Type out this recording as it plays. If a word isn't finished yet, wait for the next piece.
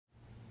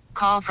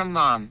call from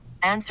mom.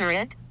 Answer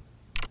it.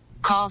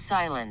 Call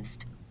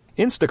silenced.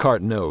 Instacart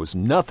knows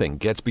nothing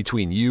gets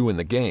between you and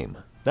the game.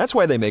 That's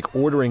why they make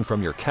ordering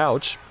from your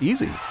couch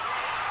easy.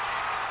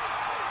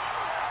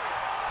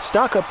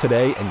 Stock up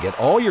today and get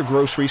all your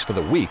groceries for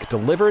the week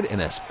delivered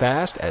in as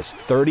fast as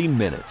 30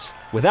 minutes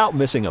without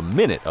missing a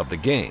minute of the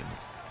game.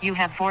 You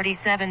have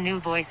 47 new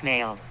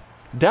voicemails.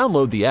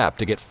 Download the app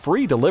to get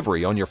free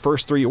delivery on your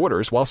first 3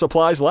 orders while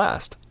supplies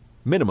last.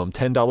 Minimum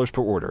 $10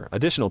 per order.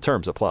 Additional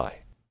terms apply.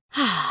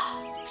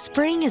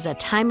 Spring is a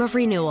time of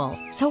renewal,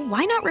 so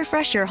why not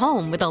refresh your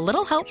home with a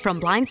little help from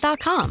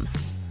Blinds.com?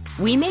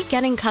 We make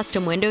getting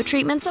custom window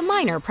treatments a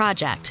minor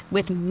project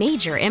with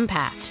major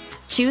impact.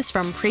 Choose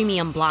from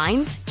premium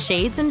blinds,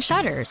 shades, and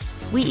shutters.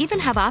 We even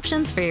have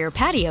options for your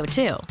patio,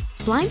 too.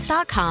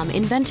 Blinds.com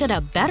invented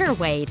a better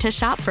way to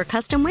shop for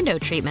custom window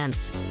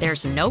treatments.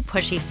 There's no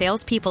pushy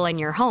salespeople in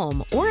your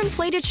home or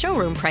inflated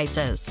showroom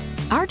prices.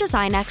 Our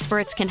design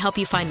experts can help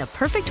you find the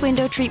perfect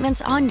window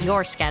treatments on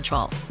your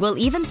schedule. We'll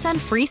even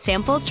send free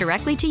samples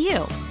directly to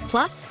you.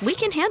 Plus, we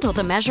can handle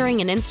the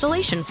measuring and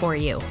installation for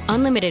you.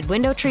 Unlimited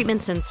window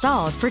treatments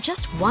installed for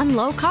just one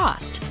low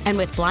cost. And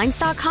with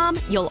Blinds.com,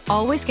 you'll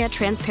always get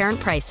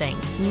transparent pricing.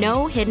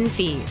 No hidden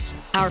fees.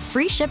 Our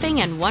free shipping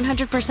and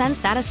 100%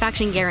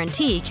 satisfaction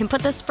guarantee can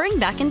put the spring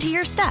back into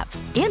your step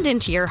and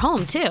into your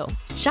home, too.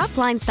 Shop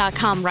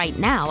Blinds.com right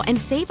now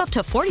and save up to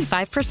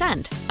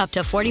 45%. Up to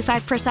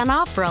 45%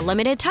 off for a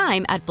limited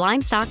time at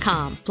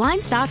Blinds.com.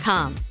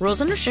 Blinds.com. Rules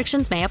and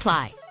restrictions may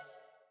apply.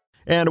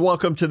 And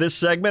welcome to this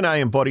segment. I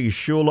am Buddy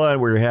Shula,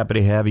 and we're happy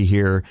to have you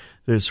here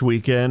this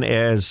weekend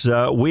as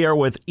we are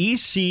with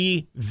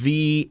ECVA.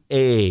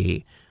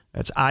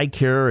 That's Eye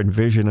Care and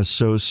Vision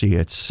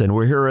Associates. And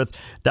we're here with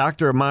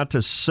Dr.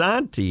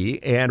 Montesanti,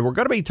 and we're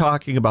going to be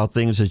talking about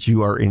things that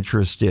you are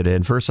interested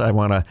in. First, I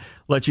want to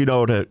let you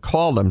know to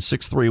call them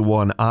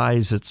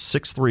 631-EYES.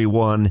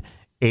 It's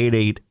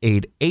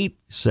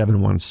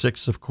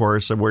 631-8888-716, of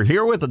course. And we're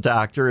here with the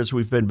doctor, as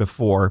we've been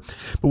before.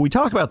 But we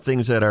talk about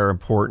things that are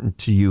important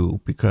to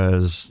you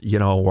because, you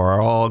know, we're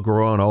all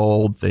growing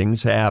old.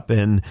 Things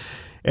happen.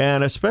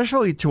 And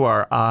especially to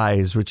our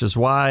eyes, which is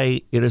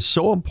why it is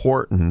so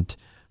important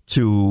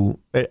to,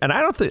 and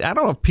I don't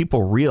know if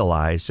people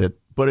realize it,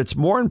 but it's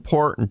more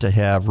important to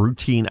have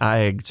routine eye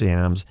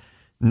exams,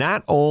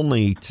 not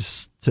only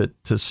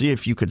to see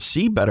if you could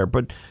see better,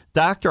 but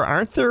doctor,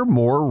 aren't there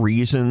more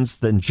reasons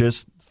than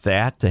just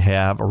that to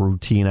have a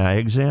routine eye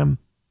exam?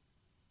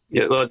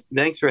 Yeah, well,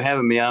 thanks for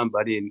having me on,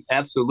 buddy. And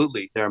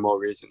absolutely, there are more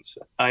reasons.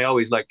 I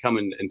always like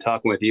coming and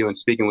talking with you and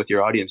speaking with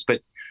your audience,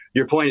 but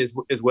your point is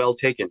well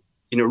taken.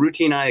 You know,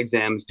 routine eye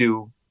exams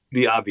do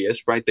the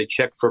obvious, right? They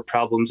check for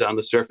problems on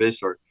the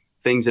surface or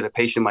things that a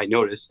patient might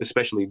notice,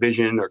 especially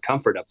vision or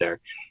comfort up there.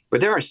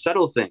 But there are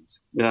subtle things.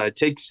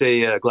 Take,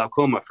 say,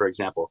 glaucoma, for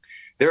example.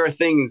 There are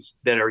things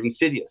that are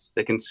insidious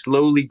that can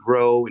slowly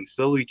grow and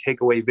slowly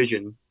take away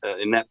vision,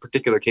 in that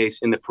particular case,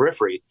 in the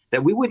periphery,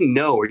 that we wouldn't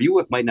know or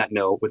you might not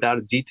know without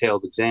a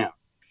detailed exam.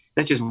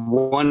 That's just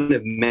one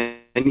of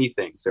many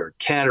things. There are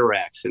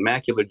cataracts and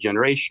macular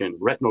degeneration,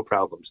 retinal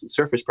problems and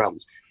surface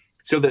problems.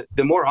 So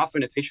the more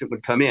often a patient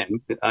would come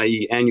in,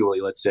 i.e.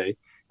 annually, let's say,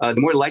 the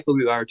more likely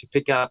we are to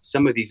pick up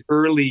some of these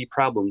early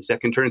problems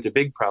that can turn into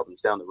big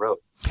problems down the road.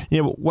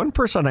 Yeah, but one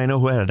person I know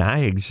who had an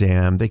eye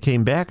exam, they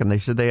came back and they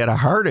said they had a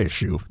heart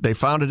issue. They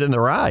found it in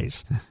their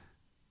eyes.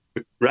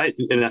 Right.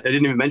 And I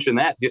didn't even mention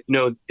that. You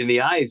know, in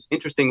the eyes,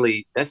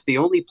 interestingly, that's the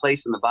only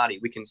place in the body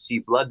we can see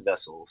blood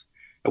vessels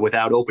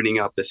without opening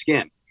up the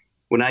skin.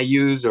 When I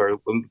use, or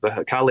when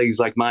colleagues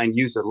like mine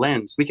use a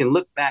lens, we can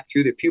look back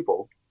through the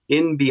pupil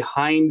in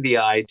behind the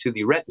eye to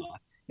the retina,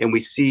 and we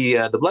see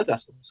the blood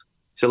vessels.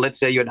 So let's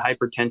say you had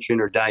hypertension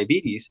or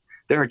diabetes,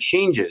 there are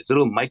changes,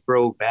 little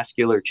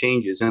microvascular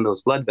changes in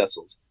those blood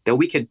vessels that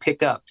we could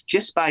pick up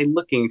just by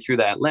looking through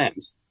that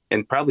lens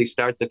and probably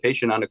start the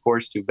patient on a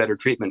course to better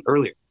treatment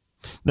earlier.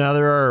 Now,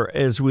 there are,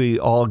 as we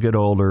all get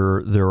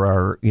older, there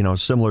are, you know,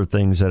 similar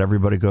things that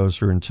everybody goes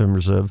through in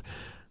terms of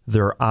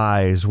their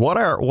eyes. What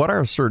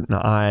are certain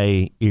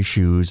eye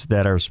issues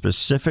that are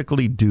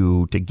specifically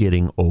due to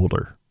getting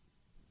older?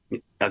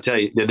 I'll tell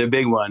you, the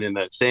big one, and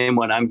the same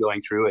one I'm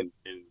going through, and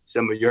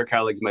some of your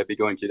colleagues might be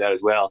going through that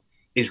as well,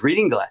 is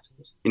reading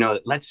glasses. You know,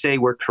 let's say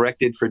we're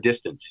corrected for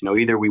distance. You know,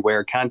 either we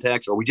wear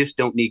contacts or we just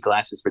don't need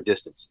glasses for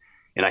distance.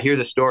 And I hear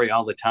the story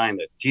all the time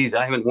that, geez,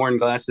 I haven't worn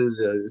glasses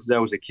since I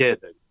was a kid.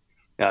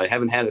 I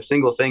haven't had a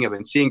single thing. I've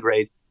been seeing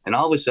great. And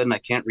all of a sudden, I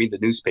can't read the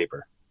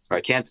newspaper, or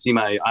I can't see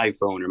my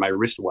iPhone or my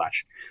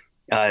wristwatch.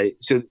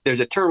 So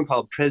there's a term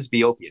called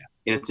presbyopia,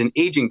 and it's an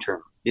aging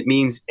term. It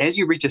means as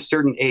you reach a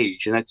certain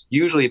age, and that's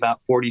usually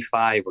about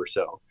 45 or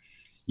so,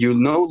 you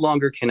no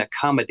longer can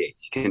accommodate,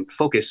 you can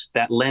focus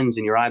that lens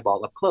in your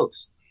eyeball up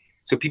close.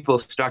 So people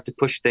start to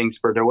push things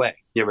further away.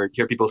 You ever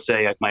hear people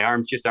say, my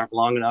arms just aren't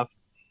long enough?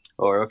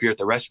 Or if you're at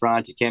the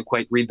restaurant, you can't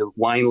quite read the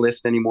wine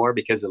list anymore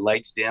because the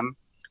light's dim.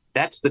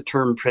 That's the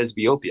term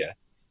presbyopia.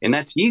 And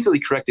that's easily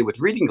corrected with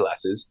reading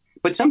glasses.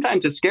 But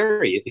sometimes it's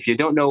scary. If you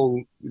don't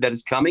know that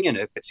it's coming, and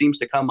if it seems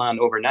to come on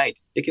overnight,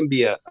 it can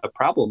be a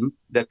problem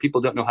that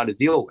people don't know how to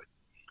deal with.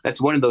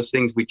 That's one of those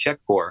things we check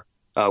for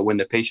when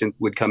the patient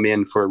would come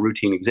in for a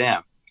routine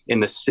exam.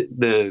 And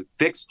the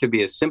fix could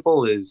be as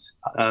simple as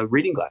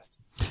reading glasses.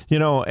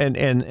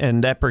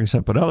 And that brings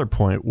up another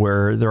point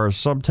where there are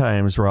some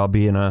times where I'll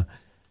be in a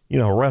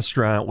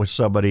restaurant with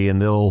somebody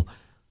and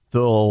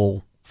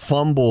they'll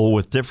fumble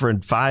with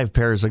different 5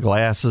 pairs of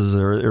glasses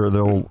or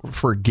they'll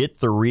forget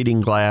the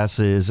reading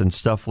glasses and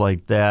stuff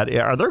like that.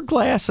 Are there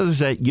glasses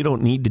that you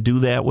don't need to do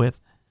that with?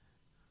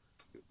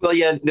 Well,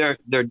 yeah, there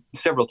are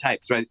several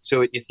types, right?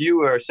 So if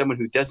you are someone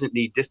who doesn't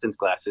need distance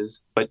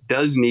glasses, but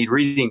does need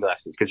reading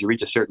glasses because you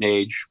reach a certain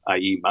age,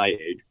 i.e. my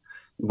age,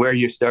 where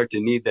you start to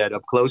need that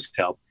up close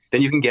help,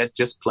 then you can get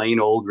just plain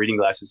old reading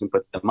glasses and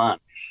put them on.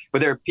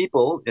 But there are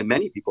people, and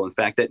many people, in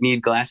fact, that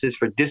need glasses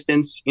for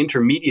distance,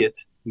 intermediate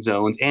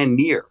zones, and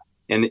near.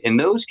 And in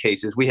those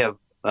cases, we have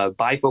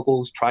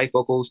bifocals,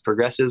 trifocals,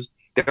 progressives.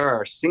 There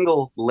are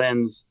single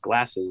lens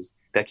glasses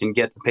that can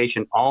get the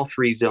patient all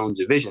 3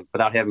 zones of vision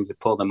without having to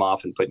pull them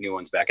off and put new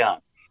ones back on.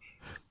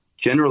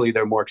 Generally,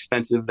 they're more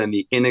expensive than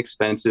the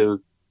inexpensive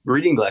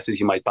reading glasses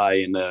you might buy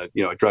in a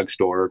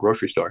drugstore or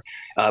grocery store.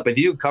 But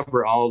you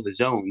cover all the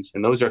zones,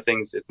 and those are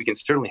things that we can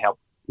certainly help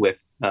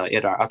with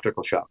at our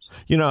optical shops.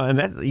 And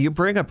that, you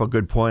bring up a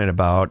good point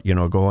about,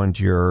 going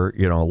to your,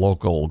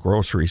 local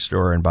grocery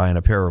store and buying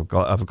a pair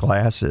of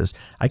glasses.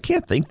 I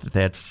can't think that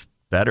that's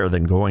better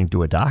than going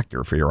to a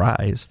doctor for your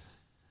eyes.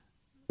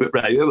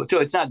 Right.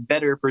 So it's not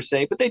better per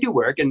se, but they do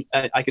work. And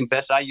I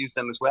confess I use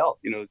them as well.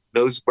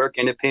 Those work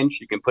in a pinch.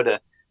 You can put a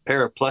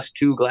pair of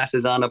 +2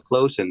 glasses on up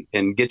close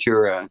and get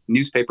your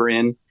newspaper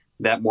in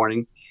that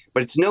morning.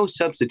 But it's no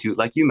substitute,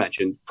 like you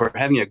mentioned, for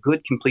having a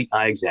good, complete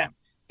eye exam,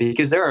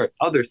 because there are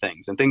other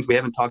things and things we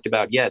haven't talked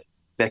about yet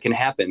that can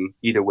happen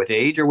either with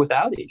age or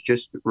without age,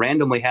 just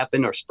randomly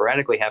happen or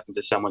sporadically happen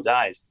to someone's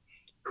eyes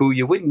who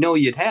you wouldn't know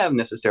you'd have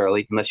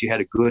necessarily unless you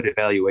had a good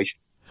evaluation.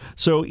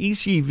 So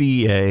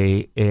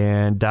ECVA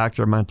and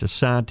Dr.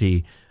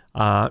 Montesanti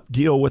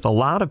deal with a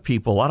lot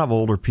of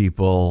older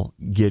people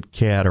get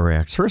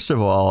cataracts. First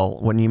of all,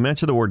 when you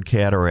mention the word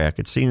cataract,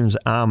 it seems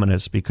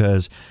ominous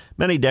because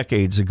many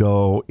decades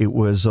ago, it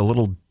was a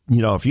little,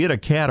 if you had a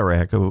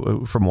cataract,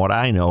 from what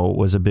I know, it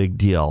was a big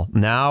deal.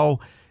 Now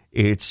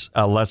it's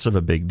less of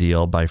a big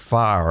deal by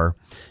far.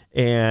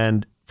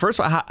 And first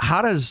of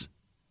all,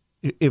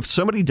 if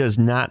somebody does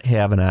not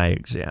have an eye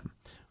exam,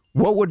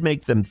 what would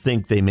make them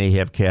think they may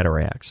have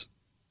cataracts?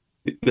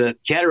 The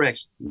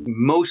cataracts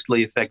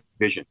mostly affect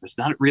vision. It's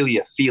not really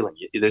a feeling.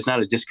 There's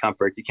not a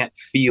discomfort. You can't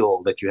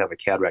feel that you have a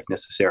cataract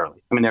necessarily.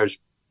 I mean, there's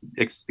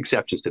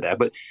exceptions to that,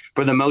 but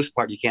for the most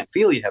part, you can't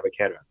feel you have a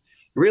cataract.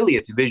 Really,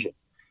 it's vision.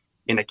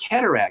 And a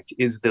cataract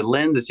is the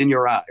lens that's in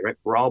your eye, right?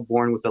 We're all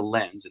born with a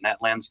lens, and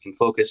that lens can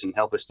focus and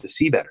help us to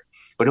see better.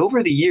 But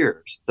over the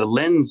years, the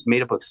lens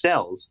made up of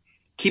cells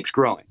keeps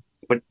growing.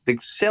 But the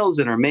cells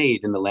that are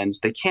made in the lens,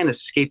 they can't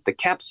escape the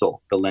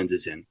capsule the lens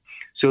is in.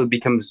 So it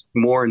becomes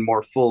more and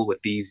more full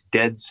with these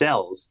dead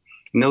cells.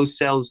 And those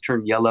cells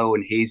turn yellow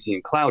and hazy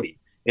and cloudy.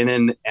 And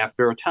then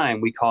after a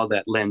time, we call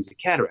that lens a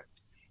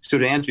cataract. So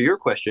to answer your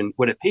question,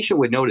 what a patient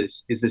would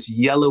notice is this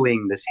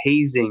yellowing, this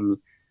hazing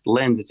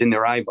lens that's in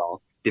their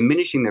eyeball,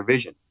 diminishing their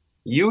vision.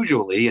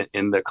 Usually,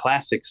 and the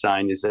classic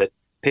sign is that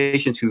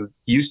patients who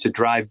used to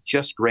drive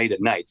just great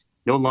at night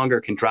no longer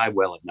can drive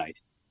well at night.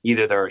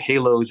 Either there are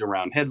halos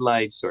around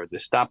headlights or the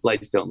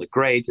stoplights don't look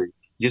great, or you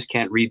just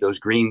can't read those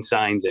green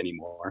signs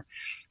anymore.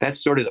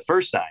 That's sort of the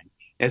first sign.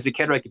 As the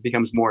cataract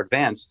becomes more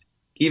advanced,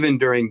 even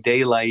during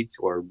daylight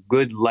or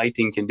good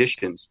lighting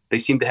conditions, they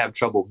seem to have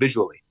trouble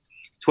visually.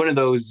 It's one of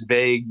those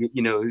vague,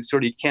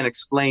 sort of you can't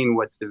explain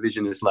what the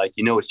vision is like.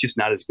 It's just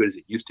not as good as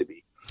it used to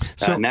be.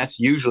 And that's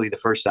usually the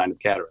first sign of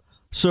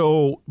cataracts.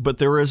 So, but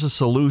there is a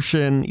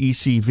solution.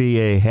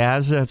 ECVA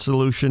has that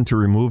solution to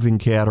removing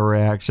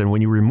cataracts. And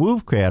when you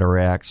remove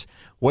cataracts,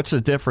 what's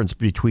the difference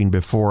between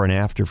before and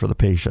after for the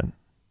patient?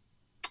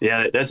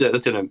 Yeah, that's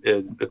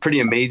a pretty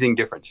amazing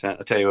difference. I'll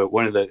tell you,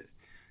 one of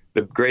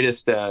the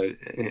greatest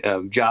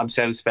job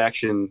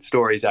satisfaction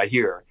stories I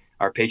hear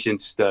are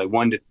patients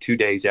 1 to 2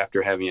 days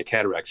after having a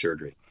cataract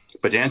surgery.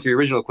 But to answer your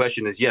original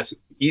question is yes,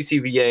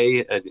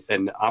 ECVA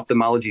and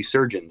ophthalmology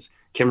surgeons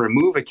can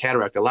remove a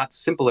cataract a lot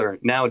simpler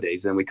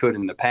nowadays than we could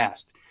in the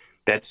past.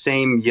 That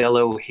same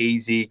yellow,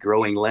 hazy,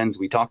 growing lens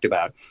we talked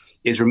about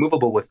is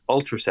removable with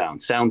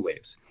ultrasound, sound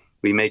waves.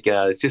 We make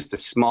just a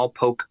small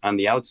poke on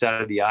the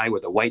outside of the eye where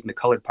the white and the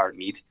colored part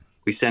meet.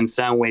 We send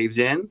sound waves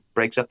in,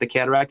 breaks up the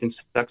cataract and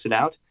sucks it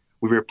out.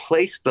 We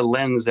replace the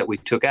lens that we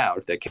took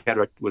out. That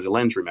cataract was a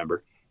lens,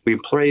 remember. We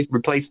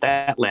replace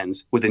that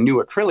lens with a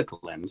new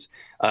acrylic lens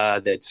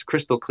that's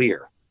crystal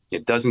clear.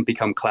 It doesn't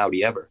become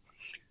cloudy ever.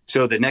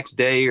 So the next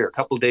day or a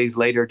couple of days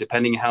later,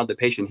 depending on how the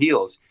patient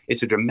heals,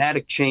 it's a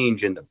dramatic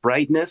change in the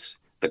brightness,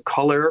 the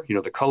color,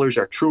 the colors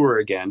are truer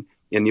again,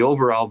 and the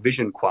overall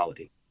vision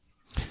quality.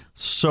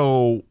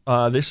 So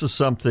this is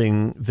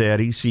something that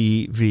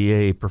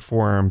ECVA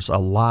performs a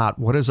lot.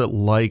 What is it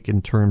like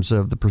in terms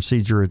of the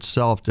procedure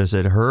itself? Does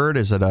it hurt?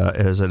 Is it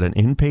an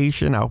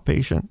inpatient,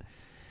 outpatient?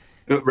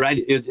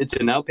 Right. It's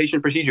an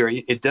outpatient procedure.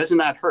 It does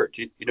not hurt.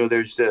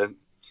 There's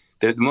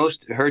The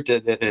most hurt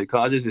that it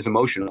causes is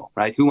emotional,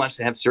 right? Who wants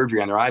to have surgery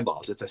on their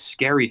eyeballs? It's a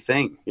scary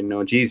thing,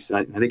 geez,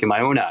 I think in my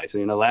own eyes,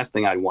 the last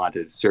thing I'd want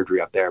is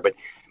surgery up there. But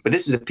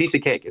this is a piece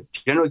of cake. It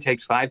generally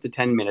takes 5 to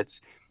 10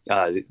 minutes.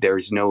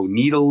 There's no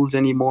needles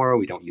anymore.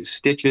 We don't use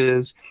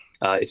stitches.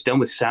 It's done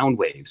with sound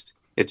waves.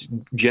 It's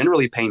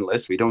generally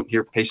painless. We don't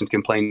hear patients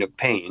complain of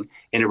pain,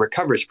 and it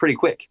recovers pretty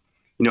quick.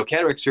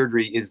 Cataract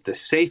surgery is the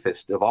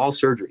safest of all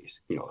surgeries.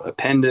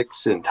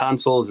 Appendix and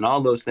tonsils and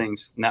all those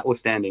things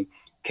notwithstanding,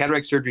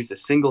 cataract surgery is the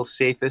single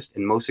safest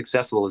and most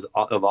successful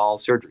of all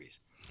surgeries.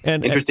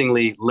 And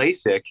interestingly,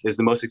 LASIK is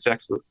the most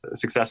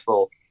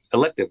successful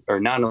elective or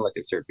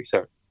non-elective surgery.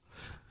 Sorry.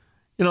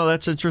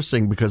 That's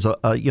interesting because,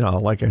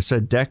 like I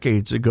said,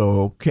 decades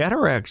ago,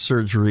 cataract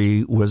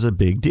surgery was a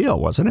big deal,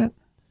 wasn't it?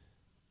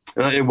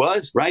 It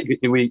was, right?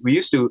 We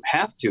used to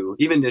have to,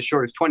 even as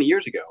short as 20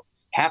 years ago,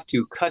 have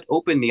to cut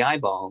open the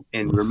eyeball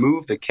and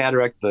remove the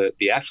cataract,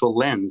 the actual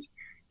lens,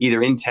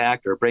 either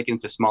intact or break it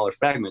into smaller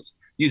fragments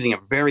using a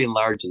very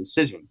large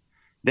incision.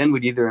 Then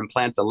we'd either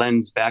implant the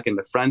lens back in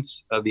the front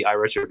of the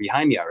iris or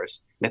behind the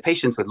iris. The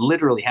patients would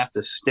literally have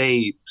to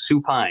stay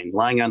supine,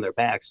 lying on their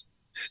backs,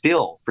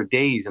 still for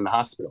days in the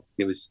hospital.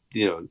 It was,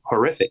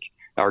 horrific,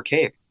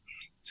 archaic.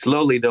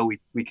 Slowly, though,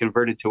 we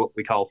converted to what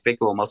we call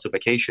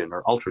phacoemulsification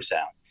or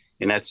ultrasound.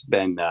 And that's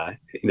been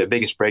the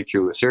biggest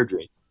breakthrough with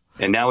surgery.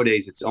 And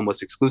nowadays, it's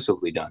almost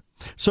exclusively done.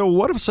 So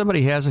what if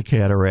somebody has a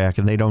cataract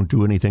and they don't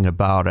do anything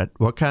about it?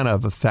 What kind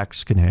of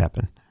effects can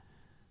happen?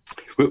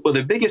 Well,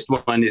 the biggest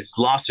one is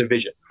loss of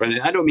vision.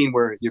 I don't mean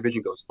where your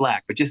vision goes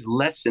black, but just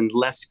less and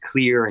less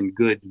clear and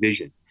good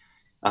vision.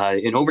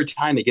 And over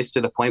time, it gets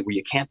to the point where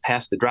you can't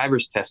pass the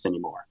driver's test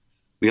anymore.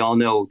 We all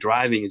know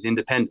driving is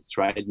independence,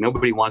 right?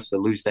 Nobody wants to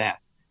lose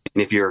that.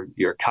 And if you're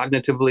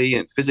cognitively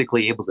and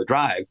physically able to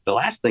drive, the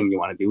last thing you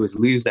want to do is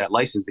lose that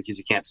license because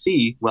you can't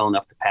see well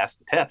enough to pass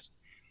the test.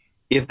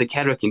 If the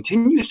cataract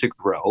continues to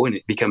grow and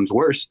it becomes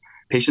worse,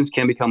 patients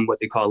can become what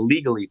they call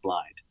legally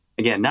blind.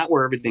 Again, not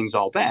where everything's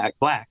all black,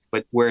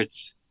 but where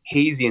it's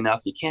hazy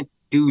enough you can't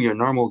do your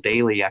normal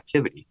daily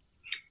activity.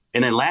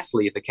 And then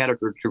lastly, if the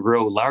cataract were to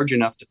grow large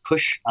enough to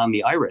push on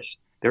the iris,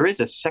 there is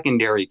a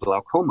secondary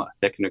glaucoma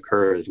that can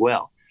occur as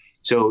well.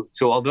 So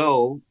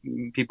although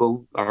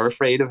people are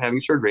afraid of having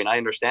surgery, and I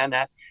understand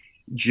that,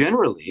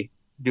 generally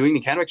doing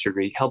the cataract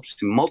surgery helps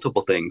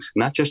multiple things,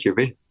 not just your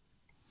vision.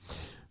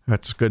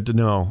 That's good to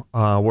know.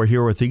 We're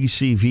here with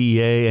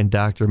ECVA and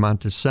Dr.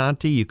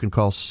 Montesanti. You can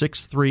call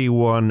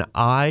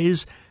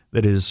 631-EYES.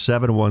 That is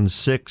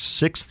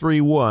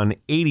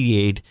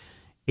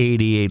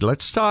 716-631-8888.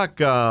 Let's talk,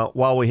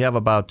 while we have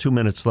about 2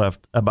 minutes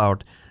left,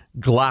 about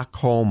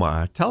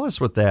glaucoma. Tell us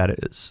what that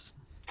is.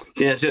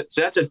 Yeah, so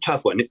that's a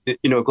tough one.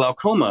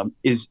 Glaucoma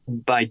is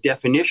by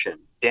definition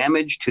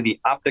damage to the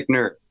optic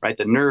nerve, right?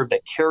 The nerve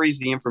that carries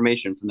the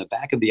information from the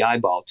back of the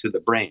eyeball to the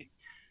brain.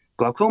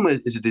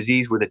 Glaucoma is a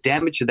disease where the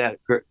damage to that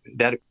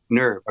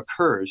nerve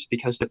occurs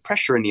because the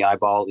pressure in the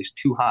eyeball is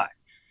too high.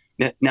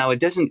 Now,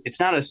 it's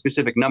not a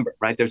specific number,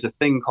 right? There's a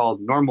thing called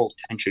normal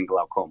tension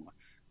glaucoma,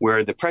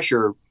 where the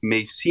pressure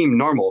may seem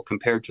normal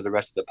compared to the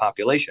rest of the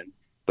population,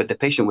 but the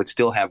patient would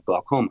still have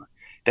glaucoma.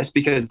 That's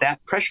because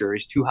that pressure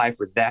is too high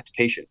for that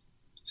patient.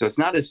 So it's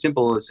not as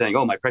simple as saying,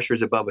 my pressure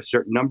is above a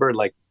certain number,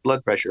 like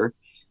blood pressure.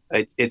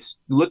 It's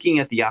looking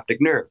at the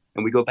optic nerve.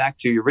 And we go back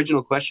to your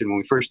original question when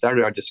we first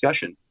started our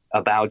discussion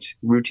about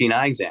routine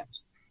eye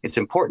exams. It's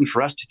important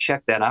for us to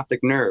check that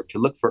optic nerve to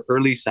look for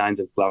early signs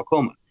of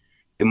glaucoma.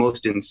 The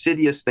most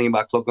insidious thing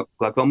about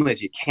glaucoma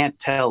is you can't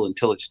tell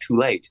until it's too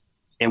late.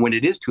 And when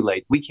it is too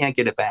late, we can't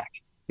get it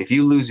back. If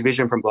you lose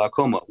vision from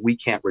glaucoma, we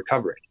can't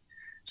recover it.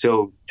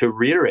 So to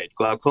reiterate,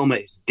 glaucoma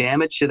is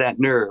damage to that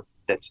nerve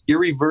that's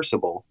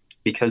irreversible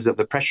because of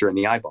the pressure in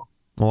the eyeball.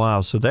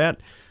 Wow. So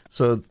that's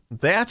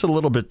a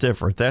little bit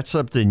different. That's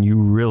something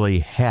you really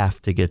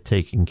have to get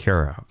taken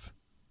care of.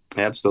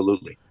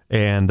 Absolutely.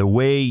 And the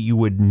way you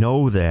would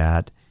know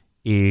that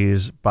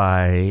is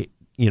by,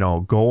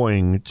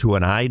 going to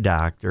an eye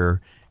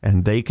doctor,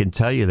 and they can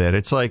tell you that.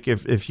 It's like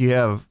if you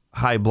have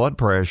high blood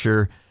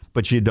pressure,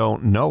 but you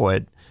don't know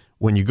it,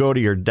 when you go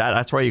to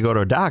that's why you go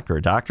to a doctor.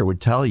 A doctor would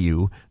tell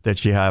you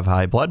that you have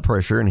high blood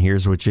pressure and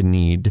here's what you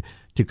need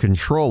to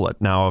control it.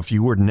 Now, if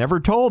you were never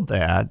told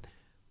that,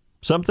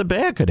 something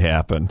bad could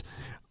happen.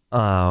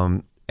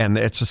 And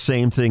it's the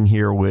same thing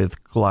here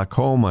with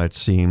glaucoma. It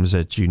seems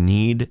that you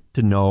need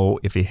to know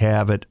if you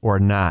have it or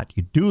not.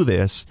 You do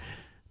this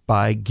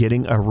by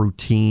getting a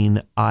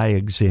routine eye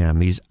exam.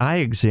 These eye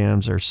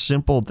exams are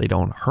simple. They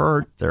don't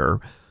hurt.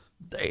 They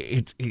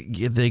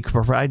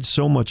provide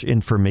so much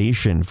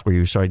information for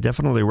you. So I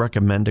definitely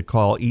recommend to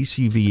call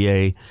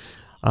ECVA,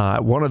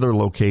 one of their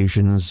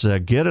locations,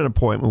 get an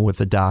appointment with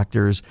the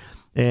doctors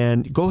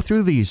and go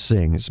through these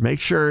things.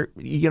 Make sure,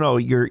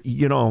 you're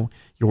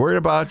worried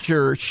about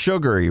your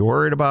sugar. You're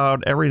worried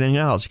about everything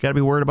else. You got to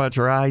be worried about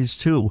your eyes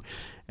too.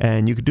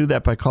 And you can do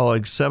that by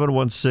calling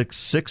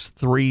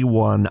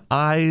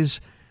 716-631-EYES.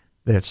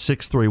 That's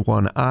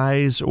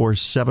 631-EYES or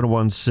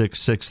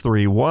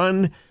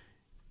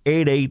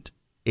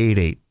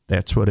 716-631-8888.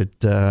 That's what it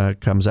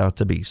comes out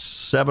to be.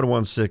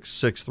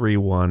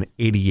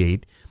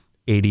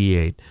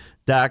 716-631-8888.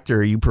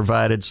 Doctor, you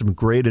provided some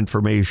great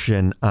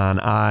information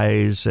on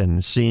eyes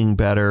and seeing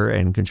better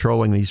and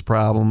controlling these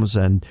problems,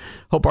 and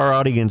hope our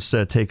audience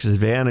takes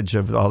advantage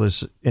of all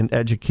this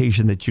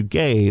education that you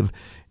gave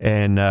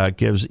and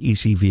gives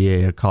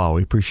ECVA a call.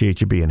 We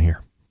appreciate you being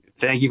here.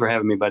 Thank you for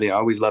having me, buddy. I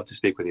always love to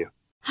speak with you.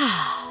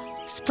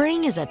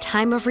 Spring is a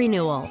time of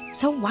renewal,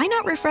 so why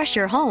not refresh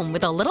your home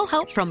with a little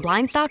help from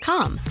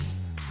Blinds.com?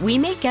 We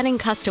make getting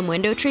custom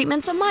window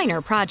treatments a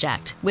minor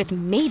project with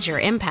major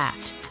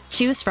impact.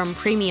 Choose from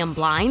premium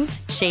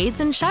blinds, shades,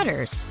 and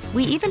shutters.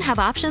 We even have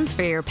options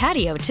for your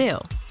patio, too.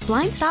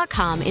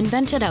 Blinds.com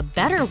invented a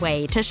better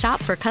way to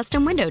shop for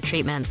custom window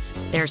treatments.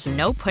 There's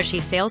no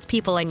pushy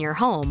salespeople in your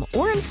home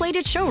or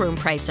inflated showroom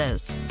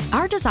prices.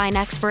 Our design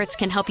experts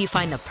can help you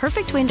find the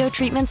perfect window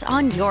treatments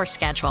on your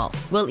schedule.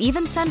 We'll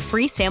even send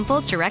free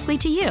samples directly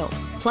to you.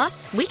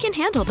 Plus, we can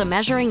handle the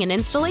measuring and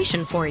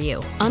installation for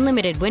you.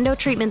 Unlimited window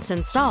treatments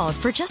installed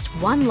for just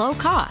one low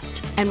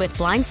cost. And with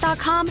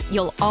Blinds.com,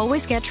 you'll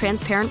always get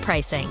transparent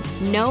pricing.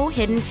 No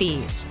hidden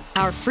fees.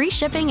 Our free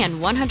shipping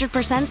and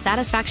 100%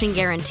 satisfaction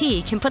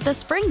guarantee can put the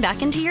spring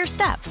back into your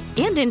step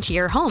and into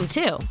your home,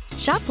 too.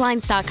 Shop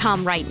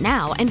Blinds.com right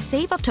now and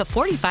save up to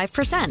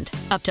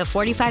 45%. Up to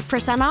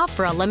 45% off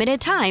for a limited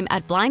time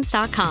at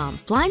Blinds.com.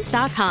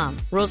 Blinds.com.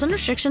 Rules and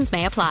restrictions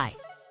may apply.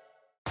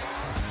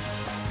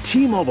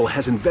 T-Mobile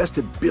has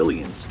invested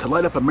billions to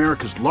light up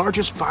America's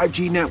largest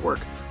 5G network,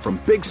 from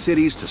big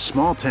cities to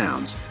small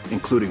towns,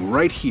 including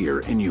right here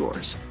in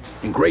yours.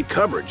 And great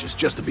coverage is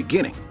just the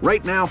beginning.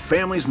 Right now,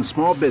 families and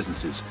small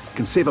businesses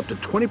can save up to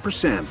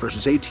 20%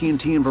 versus AT&T and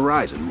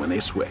Verizon when they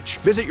switch.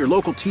 Visit your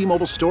local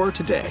T-Mobile store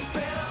today.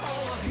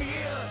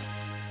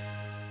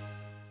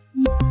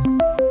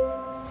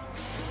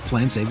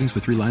 Plan savings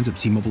with 3 lines of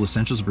T-Mobile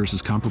Essentials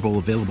versus comparable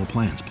available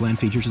plans. Plan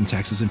features and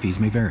taxes and fees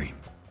may vary.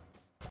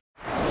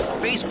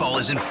 Baseball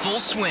is in full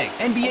swing.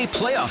 NBA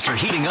playoffs are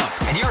heating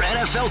up, and your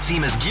NFL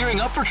team is gearing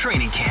up for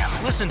training camp.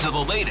 Listen to the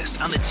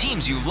latest on the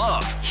teams you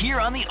love here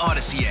on the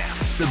Odyssey app.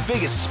 The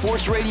biggest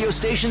sports radio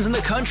stations in the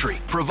country,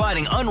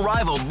 providing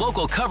unrivaled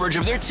local coverage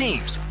of their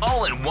teams,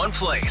 all in one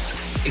place.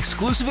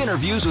 Exclusive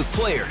interviews with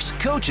players,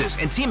 coaches,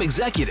 and team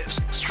executives,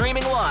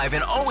 streaming live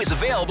and always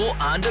available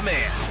on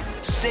demand.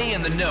 Stay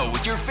in the know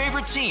with your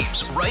favorite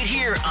teams right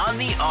here on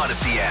the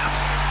Odyssey app.